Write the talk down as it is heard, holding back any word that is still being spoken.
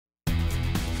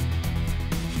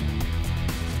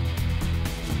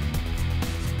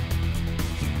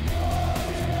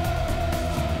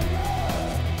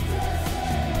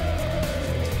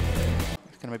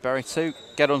Berry to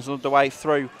get us underway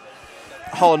through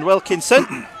Holland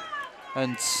Wilkinson.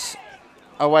 And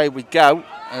away we go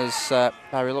as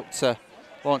Berry looked to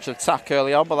launch an attack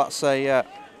early on, but that's a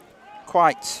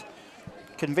quite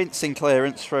convincing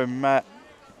clearance from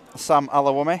Sam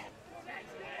Alawumi.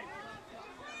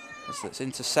 That's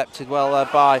intercepted well there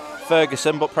by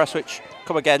Ferguson, but Prestwich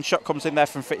come again. Shot comes in there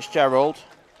from Fitzgerald.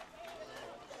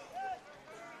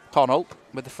 Connell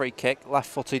with the free kick,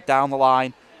 left-footed down the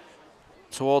line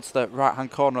towards the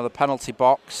right-hand corner of the penalty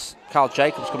box. Carl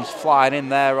Jacobs comes flying in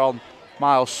there on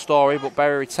Miles Story, but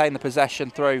Berry retain the possession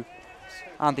through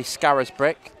Andy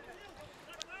Scarisbrick.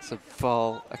 It's a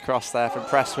ball across there from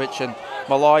Prestwich, and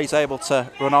Malloy's able to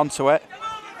run onto it.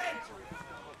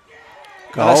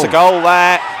 And that's a goal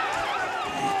there.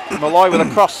 Malloy with a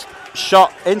cross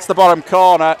shot into the bottom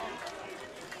corner.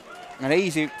 And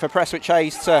easy for Prestwich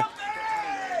Hayes to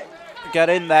get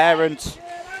in there, and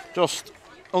just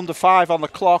under 5 on the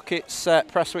clock. It's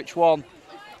Prestwich 1,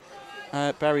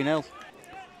 Berry 0.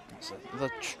 The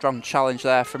strong challenge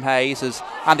there from Hayes as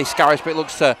Andy Scarisbrick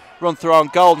looks to run through on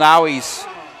goal now. He's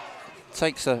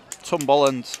takes a tumble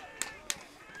and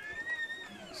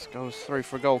goes through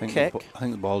for a goal kick. I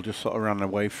think the ball just sort of ran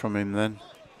away from him then.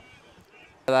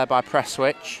 There by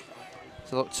Prestwich.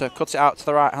 So look to cut it out to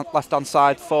the left-hand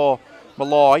side for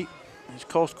Malloy. He's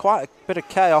caused quite a bit of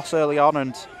chaos early on,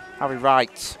 and Harry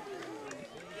Wright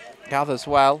gathers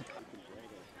well.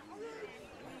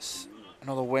 It's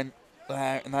another win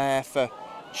there and there for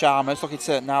Chalmers, looking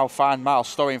to now find Miles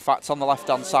Story, in fact, on the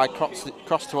left-hand side,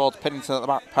 cross towards Pinnington at the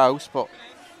back post, but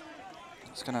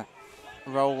it's going to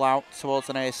roll out towards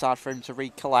the near side for him to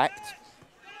recollect.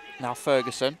 Now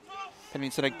Ferguson,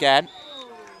 Pinnington again.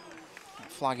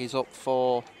 Flag is up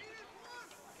for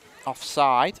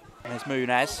offside. There's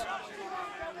Muniz.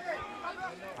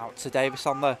 Out to Davis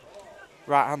on the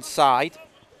right-hand side.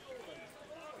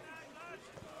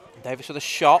 Davis with the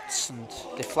shots and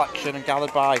deflection and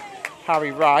gathered by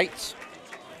Harry Wright.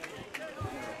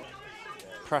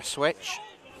 Prestwich.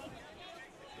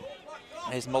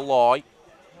 Here's Malloy.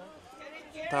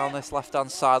 Down this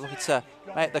left-hand side, looking to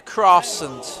make the cross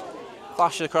and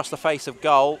flash it across the face of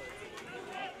goal.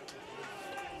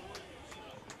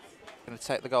 Going to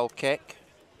take the goal kick.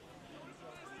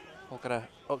 We're going to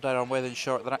update on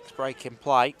Wythenshawe at the next break in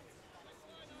play.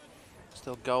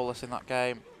 Still goalless in that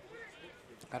game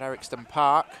at Erixton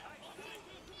Park.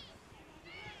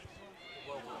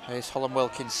 Here's Holland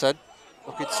Wilkinson.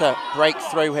 Looking to break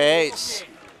through here. It's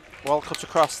well cut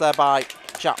across there by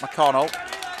Jack McConnell.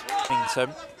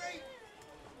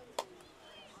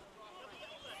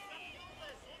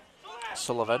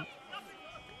 Sullivan.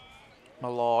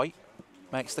 Malloy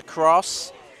makes the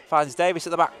cross. Finds Davis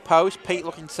at the back post. Pete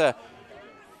looking to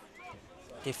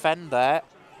defend there.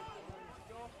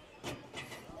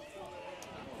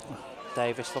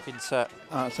 Davis looking to...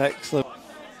 That's excellent.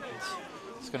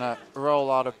 It's going to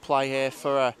roll out of play here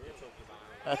for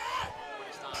a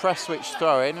Prestwich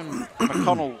throw-in, and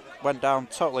McConnell went down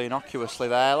totally innocuously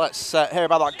there. Let's hear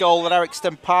about that goal at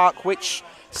Erixton Park. Which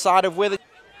side of Withers?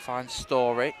 Finds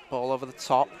Story, ball over the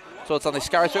top. Towards Andy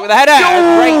Scarisbrick with a header.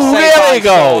 Great save by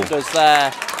Saunders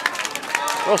there.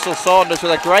 Russell Saunders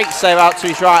with a great save out to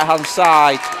his right-hand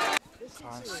side.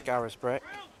 Finds Scarisbrick.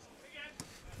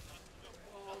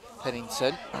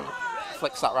 Pinnington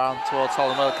flicks that round towards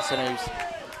Holland Wilkinson, who's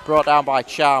brought down by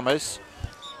Chalmers.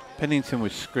 Pinnington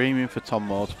was screaming for Tom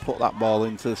Moore to put that ball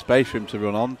into the space for him to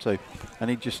run onto, and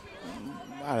he just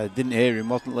didn't hear him,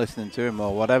 wasn't listening to him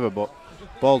or whatever, but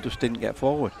ball just didn't get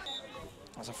forward.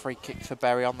 There's a free kick for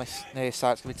Berry on this near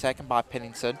side. It's going to be taken by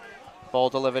Pinnington. Ball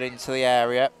delivered into the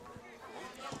area.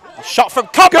 A shot from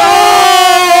Comber!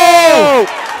 Goal!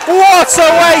 What a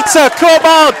way to come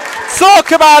on!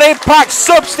 Talk about impact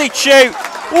substitute.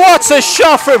 What a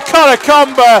shot from Conor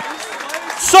Comber.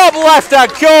 Top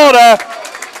left-hand corner.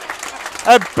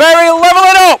 And Berry level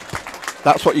it up.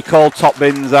 That's what you call top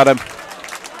bins, Adam.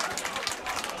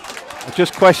 I'm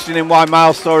just questioning why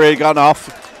Miles Story had gone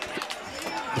off.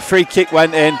 The free kick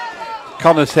went in.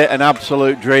 Connor's hit an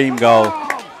absolute dream goal.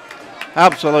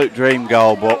 Absolute dream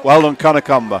goal, but well done, Conor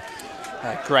Comber.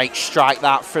 A great strike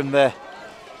that from the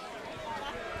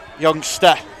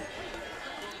youngster.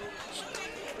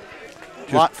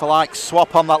 Like for like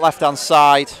swap on that left-hand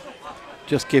side.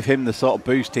 Just give him the sort of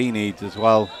boost he needs as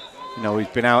well. You know, he's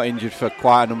been out injured for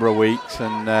quite a number of weeks,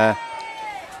 and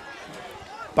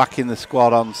back in the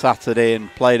squad on Saturday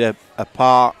and played a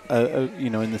part, you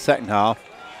know, in the second half.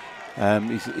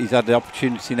 He's had the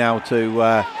opportunity now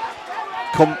to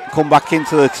come back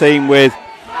into the team with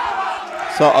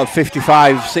sort of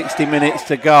 55, 60 minutes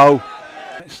to go.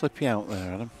 Slippy out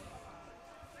there, Adam.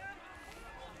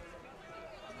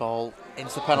 Ball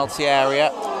into the penalty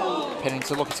area.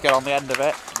 Pennington looking to get on the end of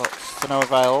it, but to no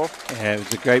avail. Yeah, it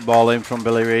was a great ball in from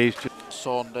Billy Reeves.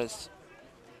 Saunders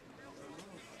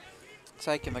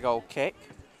taking the goal kick.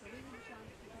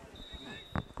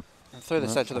 And through the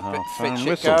centre of the pitch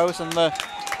it goes, and the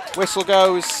whistle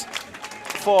goes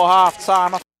for half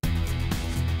time.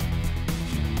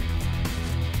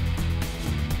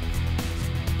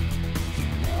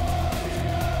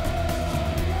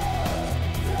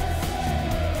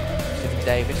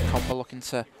 Davis, Comber looking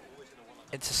to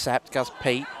intercept, Gaz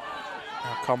Pete.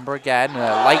 Now Comber again,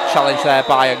 a late challenge there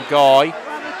by Ngoy.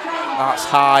 That's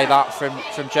high, that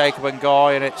from Jacob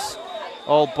Ngoy, and it's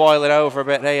all boiling over a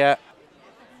bit here.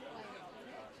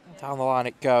 Down the line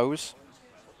it goes.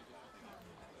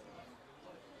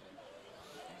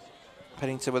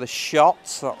 Pennington with a shot,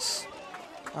 that's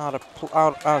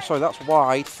that's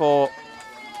wide for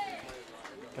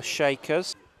the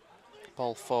Shakers.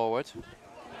 Ball forward.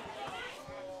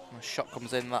 The shot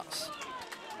comes in, that's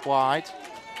wide.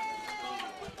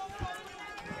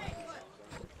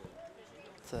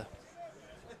 To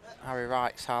Harry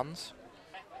Wright's hands.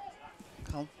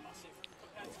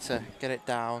 To get it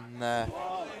down, the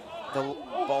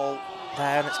ball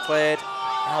there, and it's cleared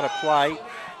out of play.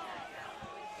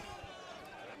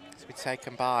 To be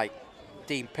taken by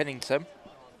Dean Pennington.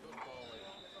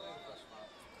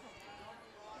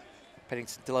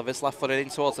 Pennington delivers left-footed in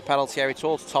towards the penalty area,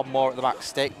 towards Tom Moore at the back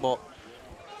stick, but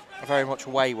very much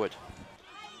wayward.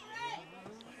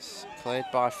 It's cleared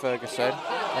by Ferguson.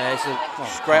 There's a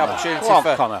great opportunity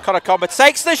for Connor Comber.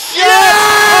 Takes the shot! Yes!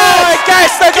 Oh,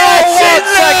 gets the goal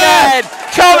once again!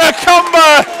 Connor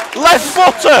Comber, left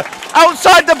footer,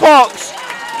 outside the box.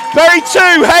 Bury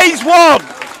 2, Hayes 1.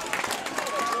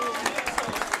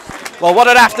 Well, what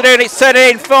an afternoon it's turned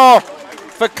in for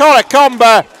Connor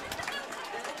Comber.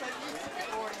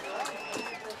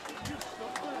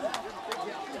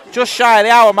 Just shy of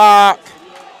the hour mark.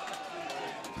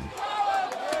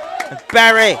 And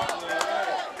Bury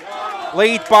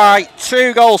lead by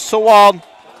 2 goals to 1.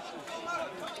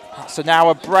 So now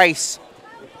a brace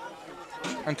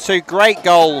and 2 great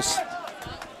goals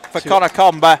for Connor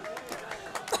Comber.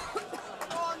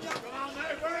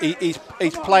 He's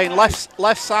playing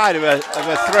left side of a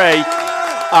 3,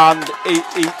 and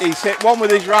he's hit one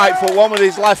with his right foot, one with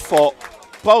his left foot.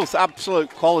 Both absolute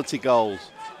quality goals.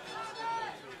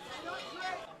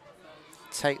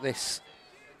 Take this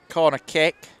corner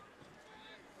kick.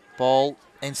 Ball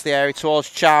into the area towards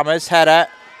Chalmers. Header.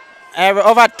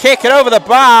 Overhead kick and over the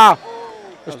bar.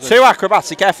 There's 2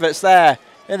 acrobatic efforts there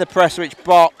in the Prestwich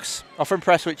box. Or from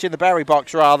Prestwich in the Bury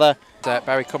box, rather.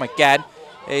 Bury come again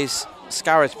is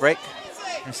Scarisbrick.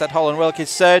 Instead, Holland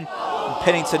Wilkinson. And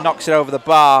Pennington knocks it over the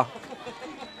bar.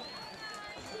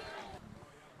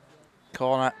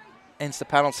 Corner into the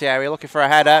penalty area, looking for a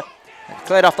header.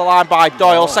 Cleared off the line by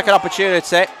Doyle. Second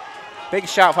opportunity. Big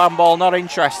shout for handball. Not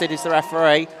interested is the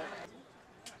referee.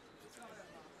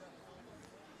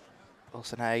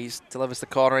 Wilson Hayes delivers the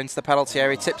corner into the penalty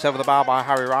area. Tips over the bar by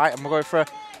Harry Wright. And we're going for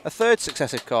a 3rd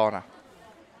successive corner.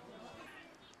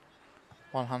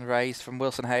 One hand raised from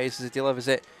Wilson Hayes as he delivers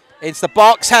it into the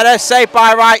box. Header saved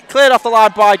by Wright. Cleared off the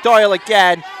line by Doyle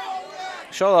again.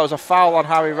 Sure, that was a foul on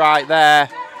Harry Wright there.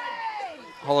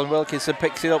 Holland Wilkinson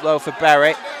picks it up though for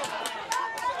Bury.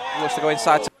 Looks to go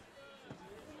inside.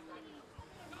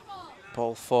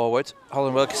 Ball forward.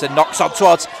 Holland Wilkinson knocks on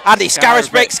towards Andy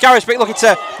Scarisbrick. Scarisbrick looking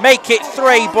to make it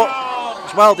 3, but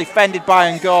it's well defended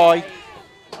by Ngoy.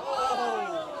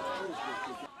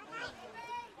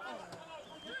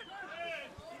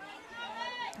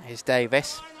 Here's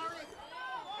Davis.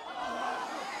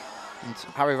 And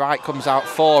Harry Wright comes out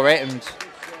for it and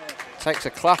takes a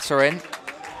clattering.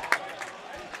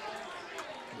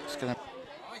 It's going to.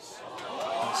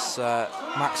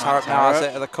 Max Harrop now has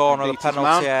it at the corner of the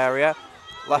penalty area.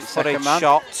 Left-footed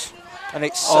shot, and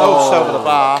it's over the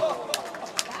bar.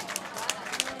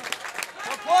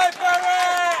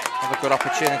 Another good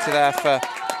opportunity there for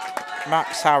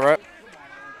Max Harrop.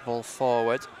 Ball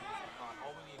forward.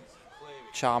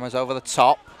 Chalmers over the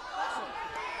top.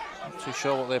 Not too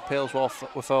sure what the appeals were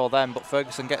for then, but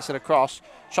Ferguson gets it across.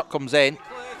 Shot comes in,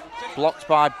 blocked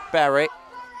by Bury.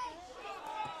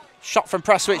 Shot from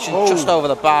Prestwich and just over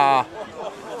the bar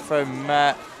from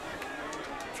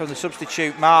the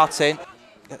substitute Martin.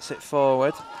 Gets it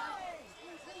forward.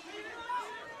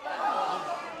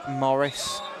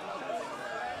 Morris.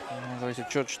 There is a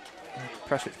judged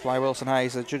Prestwich play. Wilson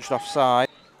Hayes are judged offside.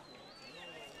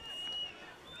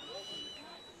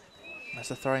 As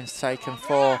the throw-in's taken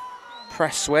for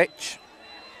Prestwich.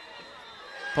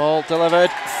 Ball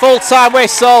delivered. Full-time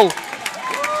whistle.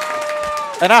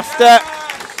 And after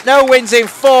No wins in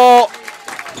 4.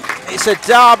 It's a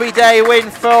Derby Day win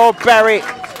for Berwick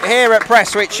here at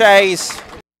Prestwich Hayes.